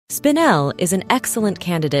Spinel is an excellent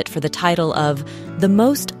candidate for the title of the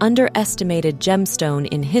most underestimated gemstone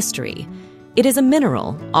in history. It is a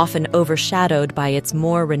mineral, often overshadowed by its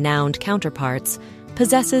more renowned counterparts,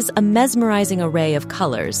 possesses a mesmerizing array of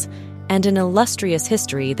colors, and an illustrious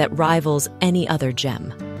history that rivals any other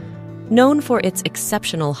gem. Known for its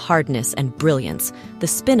exceptional hardness and brilliance, the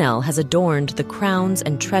Spinel has adorned the crowns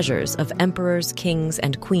and treasures of emperors, kings,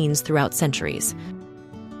 and queens throughout centuries.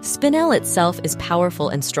 Spinel itself is powerful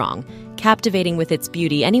and strong, captivating with its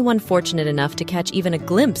beauty anyone fortunate enough to catch even a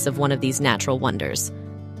glimpse of one of these natural wonders.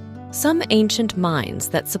 Some ancient mines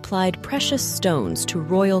that supplied precious stones to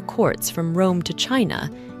royal courts from Rome to China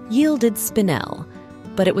yielded Spinel,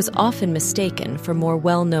 but it was often mistaken for more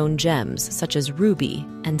well-known gems such as ruby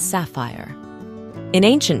and sapphire. In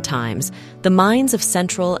ancient times, the mines of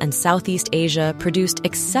Central and Southeast Asia produced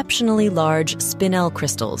exceptionally large Spinel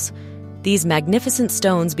crystals. These magnificent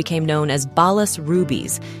stones became known as Balas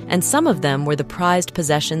rubies, and some of them were the prized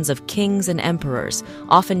possessions of kings and emperors,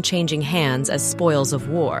 often changing hands as spoils of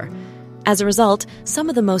war. As a result, some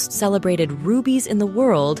of the most celebrated rubies in the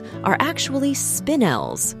world are actually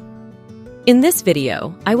spinels. In this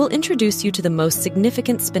video, I will introduce you to the most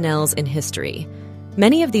significant spinels in history.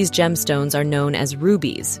 Many of these gemstones are known as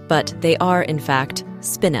rubies, but they are, in fact,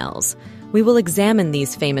 spinels. We will examine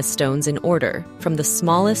these famous stones in order, from the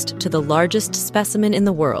smallest to the largest specimen in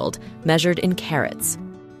the world, measured in carats.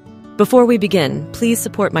 Before we begin, please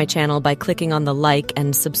support my channel by clicking on the like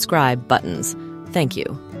and subscribe buttons. Thank you.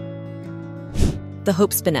 The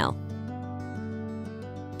Hope Spinel.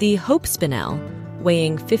 The Hope Spinel,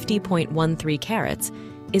 weighing 50.13 carats,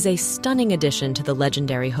 is a stunning addition to the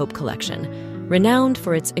legendary Hope collection, renowned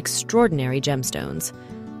for its extraordinary gemstones.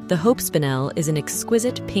 The Hope Spinel is an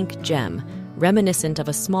exquisite pink gem, reminiscent of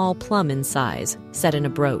a small plum in size, set in a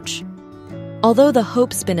brooch. Although the Hope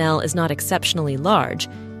Spinel is not exceptionally large,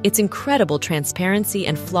 its incredible transparency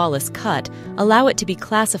and flawless cut allow it to be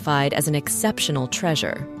classified as an exceptional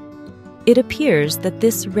treasure. It appears that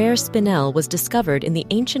this rare spinel was discovered in the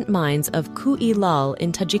ancient mines of Kuilal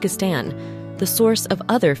in Tajikistan, the source of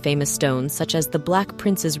other famous stones such as the Black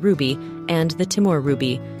Prince's ruby and the Timur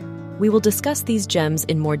ruby. We will discuss these gems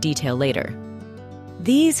in more detail later.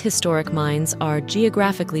 These historic mines are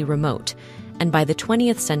geographically remote, and by the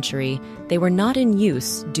 20th century, they were not in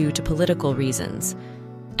use due to political reasons.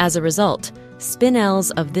 As a result,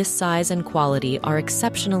 spinels of this size and quality are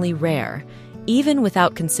exceptionally rare, even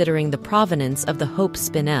without considering the provenance of the Hope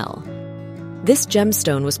Spinel. This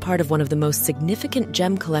gemstone was part of one of the most significant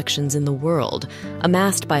gem collections in the world,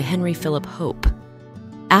 amassed by Henry Philip Hope.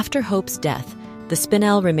 After Hope's death, the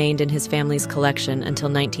spinel remained in his family's collection until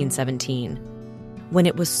 1917, when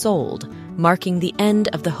it was sold, marking the end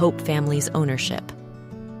of the Hope family's ownership.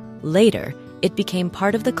 Later, it became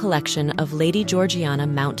part of the collection of Lady Georgiana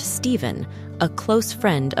Mount Stephen, a close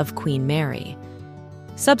friend of Queen Mary.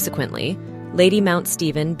 Subsequently, Lady Mount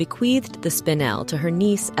Stephen bequeathed the spinel to her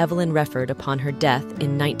niece Evelyn Refford upon her death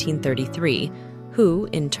in 1933, who,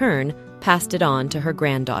 in turn, passed it on to her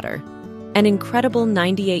granddaughter. An incredible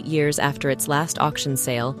 98 years after its last auction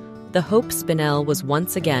sale, the Hope Spinel was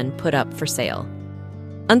once again put up for sale.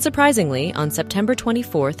 Unsurprisingly, on September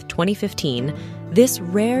 24, 2015, this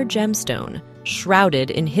rare gemstone, shrouded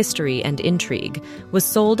in history and intrigue, was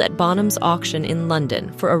sold at Bonham's auction in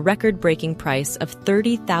London for a record-breaking price of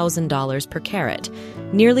 $30,000 per carat,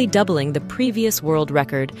 nearly doubling the previous world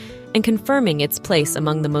record and confirming its place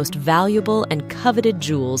among the most valuable and coveted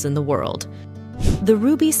jewels in the world. The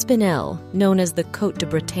ruby spinel, known as the Côte de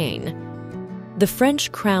Bretagne. The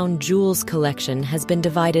French crown jewels collection has been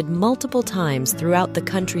divided multiple times throughout the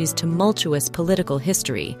country's tumultuous political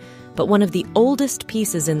history, but one of the oldest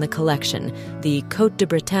pieces in the collection, the Côte de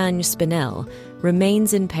Bretagne spinel,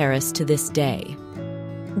 remains in Paris to this day.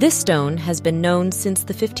 This stone has been known since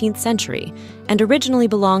the 15th century and originally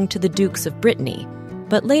belonged to the Dukes of Brittany,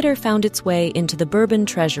 but later found its way into the Bourbon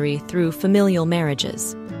treasury through familial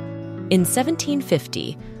marriages. In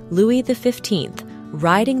 1750, Louis XV,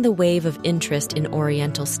 riding the wave of interest in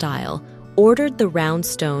Oriental style, ordered the round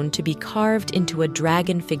stone to be carved into a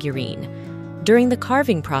dragon figurine. During the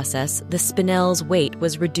carving process, the spinel's weight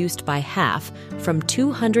was reduced by half, from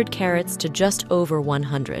 200 carats to just over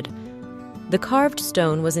 100. The carved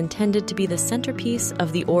stone was intended to be the centerpiece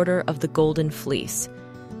of the Order of the Golden Fleece.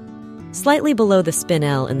 Slightly below the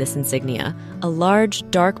spinel in this insignia, a large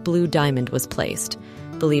dark blue diamond was placed,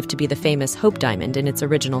 believed to be the famous Hope diamond in its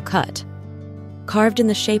original cut. Carved in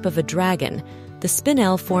the shape of a dragon, the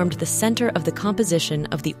spinel formed the center of the composition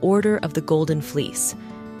of the Order of the Golden Fleece.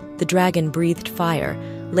 The dragon breathed fire,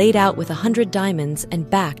 laid out with 100 diamonds and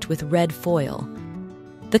backed with red foil.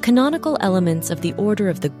 The canonical elements of the Order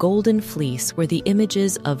of the Golden Fleece were the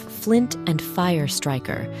images of flint and fire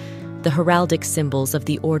striker, the heraldic symbols of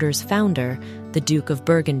the order's founder, the Duke of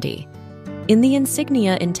Burgundy. In the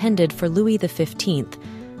insignia intended for Louis XV,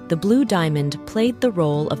 the blue diamond played the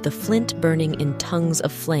role of the flint burning in tongues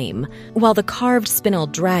of flame, while the carved spinel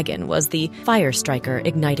dragon was the fire striker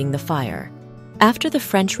igniting the fire. After the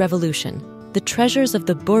French Revolution, the treasures of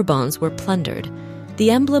the Bourbons were plundered. The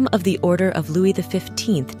emblem of the Order of Louis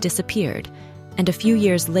XV disappeared, and a few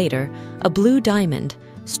years later, a blue diamond,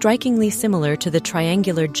 strikingly similar to the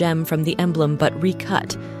triangular gem from the emblem but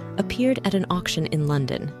recut, appeared at an auction in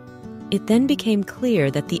London. It then became clear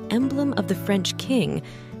that the emblem of the French king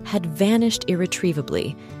had vanished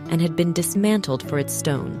irretrievably and had been dismantled for its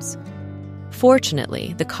stones.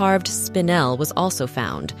 Fortunately, the carved spinel was also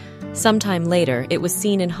found. Sometime later, it was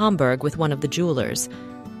seen in Hamburg with one of the jewelers.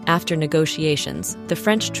 After negotiations, the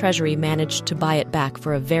French treasury managed to buy it back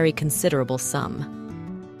for a very considerable sum.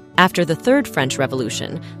 After the Third French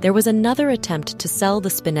Revolution, there was another attempt to sell the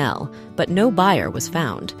spinel, but no buyer was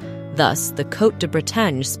found. Thus, the Côte de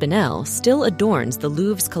Bretagne spinel still adorns the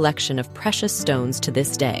Louvre's collection of precious stones to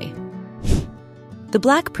this day. The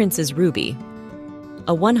Black Prince's Ruby,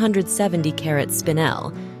 a 170-carat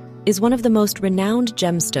spinel, is one of the most renowned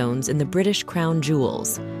gemstones in the British crown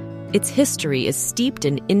jewels. Its history is steeped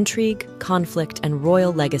in intrigue, conflict, and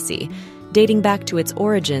royal legacy, dating back to its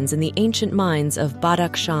origins in the ancient mines of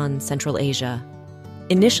Badakhshan, Central Asia.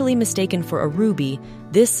 Initially mistaken for a ruby,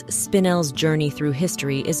 this spinel's journey through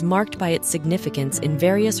history is marked by its significance in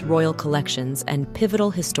various royal collections and pivotal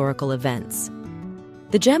historical events.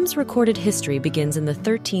 The gem's recorded history begins in the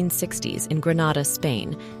 1360s in Granada,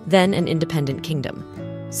 Spain, then an independent kingdom.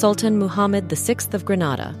 Sultan Muhammad VI of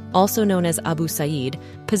Granada, also known as Abu Sa'id,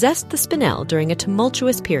 possessed the spinel during a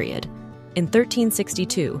tumultuous period. In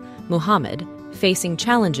 1362, Muhammad, facing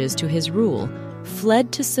challenges to his rule,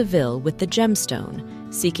 fled to Seville with the gemstone,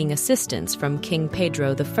 seeking assistance from King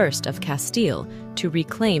Pedro I of Castile to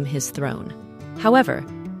reclaim his throne. However,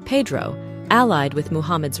 Pedro, allied with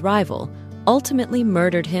Muhammad's rival, ultimately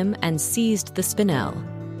murdered him and seized the spinel.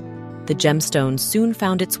 The gemstone soon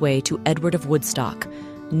found its way to Edward of Woodstock,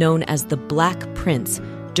 known as the Black Prince,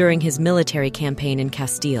 during his military campaign in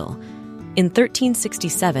Castile. In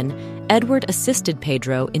 1367, Edward assisted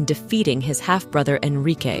Pedro in defeating his half-brother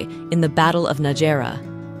Enrique in the Battle of Najera.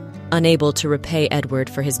 Unable to repay Edward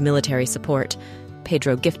for his military support,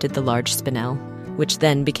 Pedro gifted the large spinel, which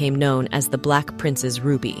then became known as the Black Prince's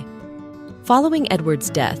Ruby. Following Edward's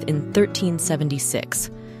death in 1376,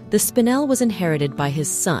 the spinel was inherited by his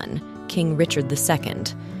son, King Richard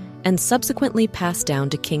II, and subsequently passed down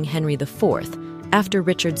to King Henry IV after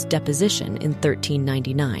Richard's deposition in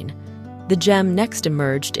 1399. The gem next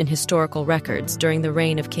emerged in historical records during the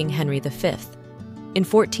reign of King Henry V. In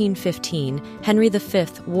 1415, Henry V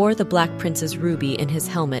wore the Black Prince's ruby in his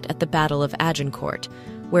helmet at the Battle of Agincourt,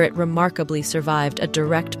 where it remarkably survived a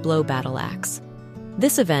direct blow battle axe.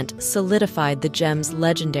 This event solidified the gem's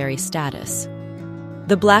legendary status.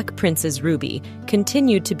 The Black Prince's Ruby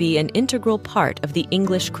continued to be an integral part of the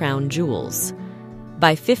English crown jewels.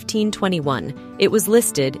 By 1521, it was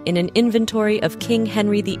listed in an inventory of King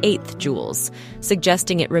Henry VIII jewels,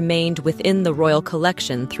 suggesting it remained within the royal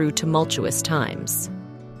collection through tumultuous times.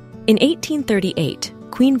 In 1838,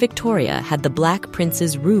 Queen Victoria had the Black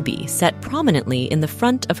Prince's Ruby set prominently in the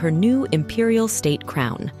front of her new imperial state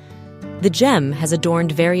crown. The gem has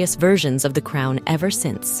adorned various versions of the crown ever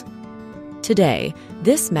since. Today,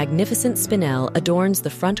 this magnificent spinel adorns the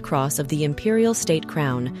front cross of the imperial state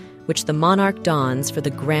crown, which the monarch dons for the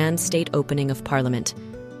grand state opening of Parliament.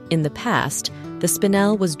 In the past, the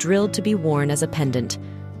spinel was drilled to be worn as a pendant.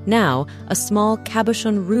 Now, a small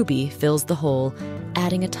cabochon ruby fills the whole,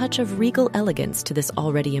 adding a touch of regal elegance to this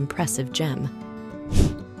already impressive gem.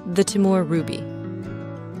 The Timur Ruby.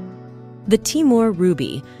 The Timur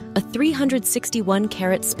Ruby, a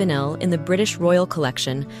 361-carat spinel in the British Royal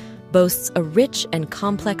Collection, boasts a rich and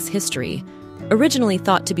complex history. Originally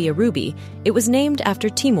thought to be a ruby, it was named after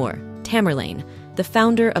Timur, Tamerlane, the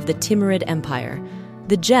founder of the Timurid Empire.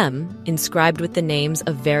 The gem, inscribed with the names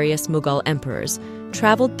of various Mughal emperors,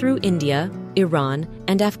 traveled through India, Iran,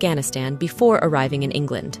 and Afghanistan before arriving in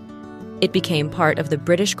England. It became part of the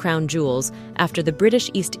British crown jewels after the British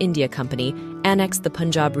East India Company annexed the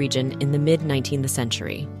Punjab region in the mid-19th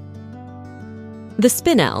century. The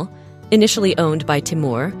spinel, initially owned by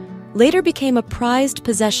Timur, later became a prized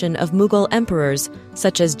possession of Mughal emperors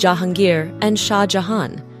such as Jahangir and Shah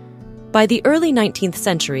Jahan. By the early 19th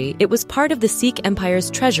century, it was part of the Sikh Empire's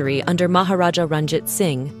treasury under Maharaja Ranjit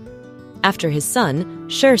Singh. After his son,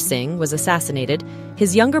 Sher Singh, was assassinated,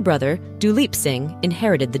 his younger brother, Duleep Singh,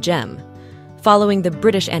 inherited the gem. Following the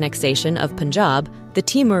British annexation of Punjab, the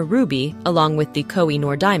Timur ruby, along with the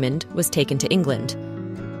Koh-i-Noor diamond, was taken to England.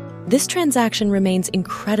 This transaction remains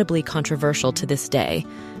incredibly controversial to this day,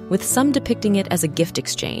 with some depicting it as a gift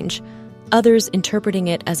exchange, others interpreting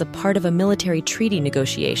it as a part of a military treaty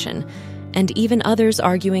negotiation, and even others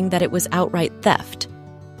arguing that it was outright theft.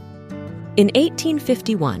 In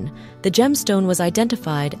 1851, the gemstone was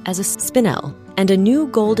identified as a spinel, and a new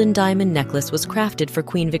golden diamond necklace was crafted for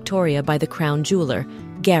Queen Victoria by the crown jeweler,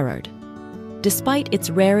 Gerard. Despite its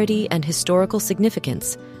rarity and historical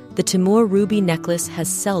significance, the Timur ruby necklace has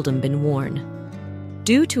seldom been worn.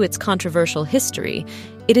 Due to its controversial history,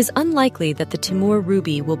 it is unlikely that the Timur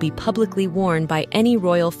ruby will be publicly worn by any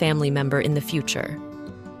royal family member in the future.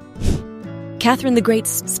 Catherine the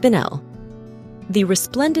Great's spinel. The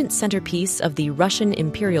resplendent centerpiece of the Russian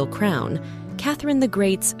imperial crown, Catherine the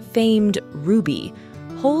Great's famed ruby,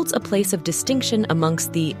 holds a place of distinction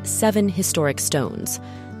amongst the 7 historic stones,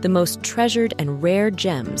 the most treasured and rare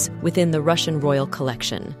gems within the Russian royal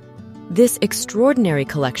collection. This extraordinary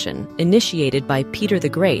collection, initiated by Peter the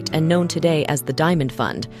Great and known today as the Diamond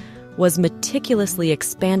Fund, was meticulously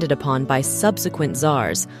expanded upon by subsequent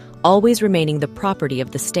czars, always remaining the property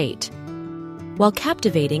of the state. While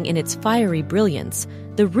captivating in its fiery brilliance,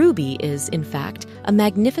 the ruby is, in fact, a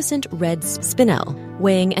magnificent red spinel,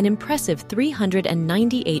 weighing an impressive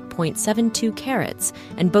 398.72 carats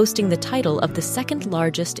and boasting the title of the second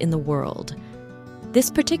largest in the world. This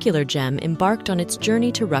particular gem embarked on its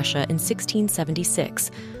journey to Russia in 1676,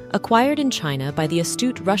 acquired in China by the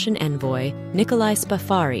astute Russian envoy Nikolai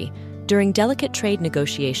Spafari during delicate trade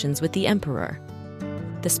negotiations with the emperor.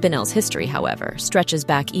 The spinel's history, however, stretches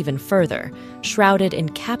back even further, shrouded in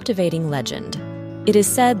captivating legend. It is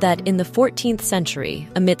said that in the 14th century,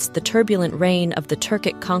 amidst the turbulent reign of the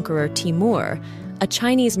Turkic conqueror Timur, a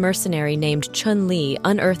Chinese mercenary named Chun Li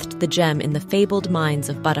unearthed the gem in the fabled mines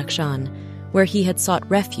of Badakhshan, where he had sought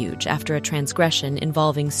refuge after a transgression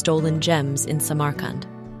involving stolen gems in Samarkand.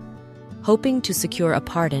 Hoping to secure a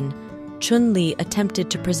pardon, Chun Li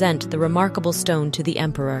attempted to present the remarkable stone to the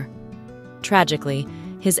emperor. Tragically,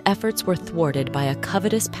 his efforts were thwarted by a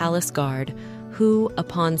covetous palace guard who,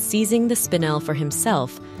 upon seizing the spinel for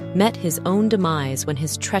himself, met his own demise when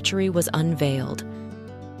his treachery was unveiled.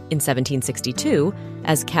 In 1762,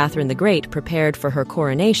 as Catherine the Great prepared for her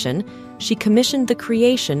coronation, she commissioned the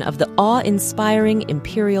creation of the awe-inspiring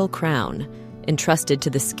imperial crown. Entrusted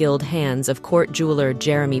to the skilled hands of court jeweler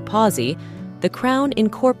Jeremy Pawsey, the crown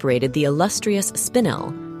incorporated the illustrious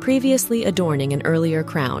spinel, previously adorning an earlier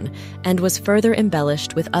crown, and was further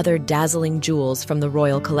embellished with other dazzling jewels from the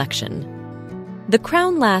royal collection. The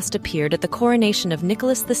crown last appeared at the coronation of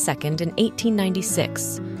Nicholas II in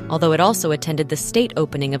 1896, although it also attended the state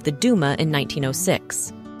opening of the Duma in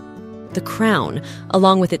 1906. The crown,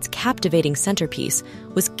 along with its captivating centerpiece,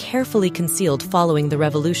 was carefully concealed following the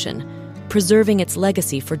revolution, preserving its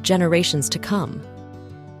legacy for generations to come.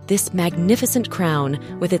 This magnificent crown,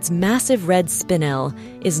 with its massive red spinel,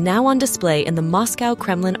 is now on display in the Moscow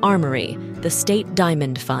Kremlin Armory, the State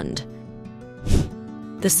Diamond Fund.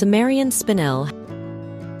 The Sumerian spinel.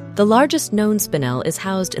 The largest known spinel is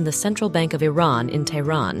housed in the Central Bank of Iran in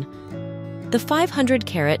Tehran. The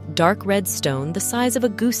 500-carat dark red stone the size of a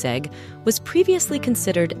goose egg was previously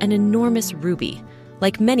considered an enormous ruby,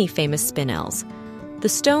 like many famous spinels. The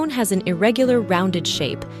stone has an irregular rounded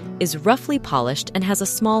shape, is roughly polished, and has a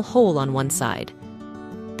small hole on one side.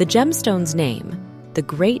 The gemstone's name, the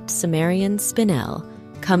Great Sumerian Spinel,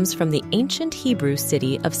 comes from the ancient Hebrew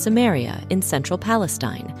city of Samaria in central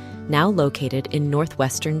Palestine, now located in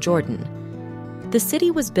northwestern Jordan. The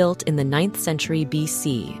city was built in the 9th century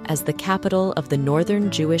BC as the capital of the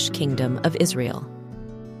northern Jewish kingdom of Israel.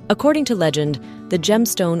 According to legend, the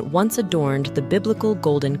gemstone once adorned the biblical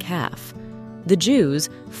golden calf. The Jews,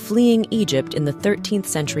 fleeing Egypt in the 13th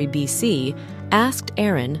century BC, asked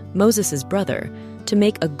Aaron, Moses' brother, to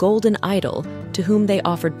make a golden idol to whom they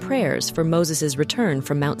offered prayers for Moses' return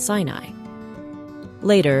from Mount Sinai.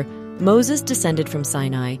 Later, Moses descended from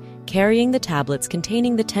Sinai, carrying the tablets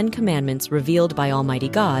containing the 10 Commandments revealed by Almighty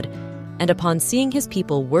God, and upon seeing his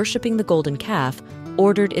people worshipping the golden calf,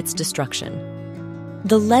 ordered its destruction.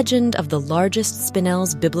 The legend of the largest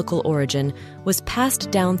spinel's biblical origin was passed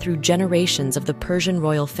down through generations of the Persian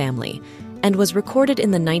royal family and was recorded in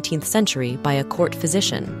the 19th century by a court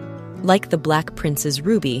physician. Like the Black Prince's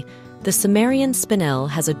ruby, the Sumerian spinel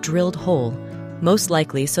has a drilled hole, most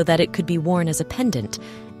likely so that it could be worn as a pendant,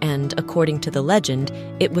 and, according to the legend,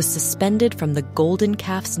 it was suspended from the golden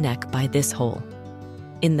calf's neck by this hole.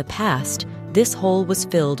 In the past, this hole was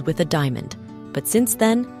filled with a diamond, but since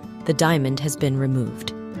then, the diamond has been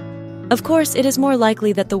removed. Of course, it is more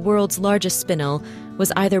likely that the world's largest spinel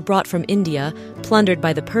was either brought from India, plundered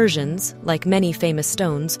by the Persians, like many famous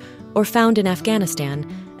stones, or found in Afghanistan,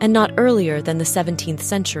 and not earlier than the 17th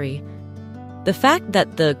century. The fact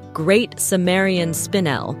that the Great Sumerian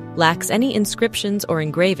Spinel lacks any inscriptions or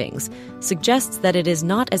engravings suggests that it is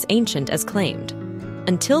not as ancient as claimed.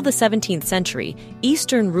 Until the 17th century,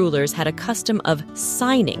 Eastern rulers had a custom of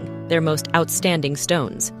signing their most outstanding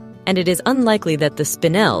stones, and it is unlikely that the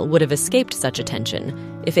Spinel would have escaped such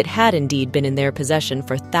attention if it had indeed been in their possession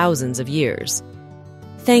for thousands of years.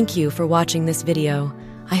 Thank you for watching this video.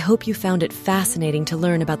 I hope you found it fascinating to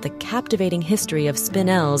learn about the captivating history of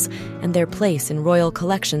spinels and their place in royal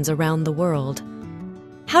collections around the world.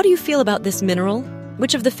 How do you feel about this mineral?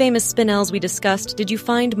 Which of the famous spinels we discussed did you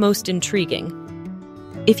find most intriguing?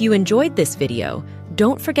 If you enjoyed this video,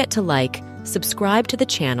 don't forget to like, subscribe to the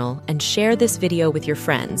channel, and share this video with your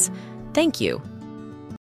friends. Thank you.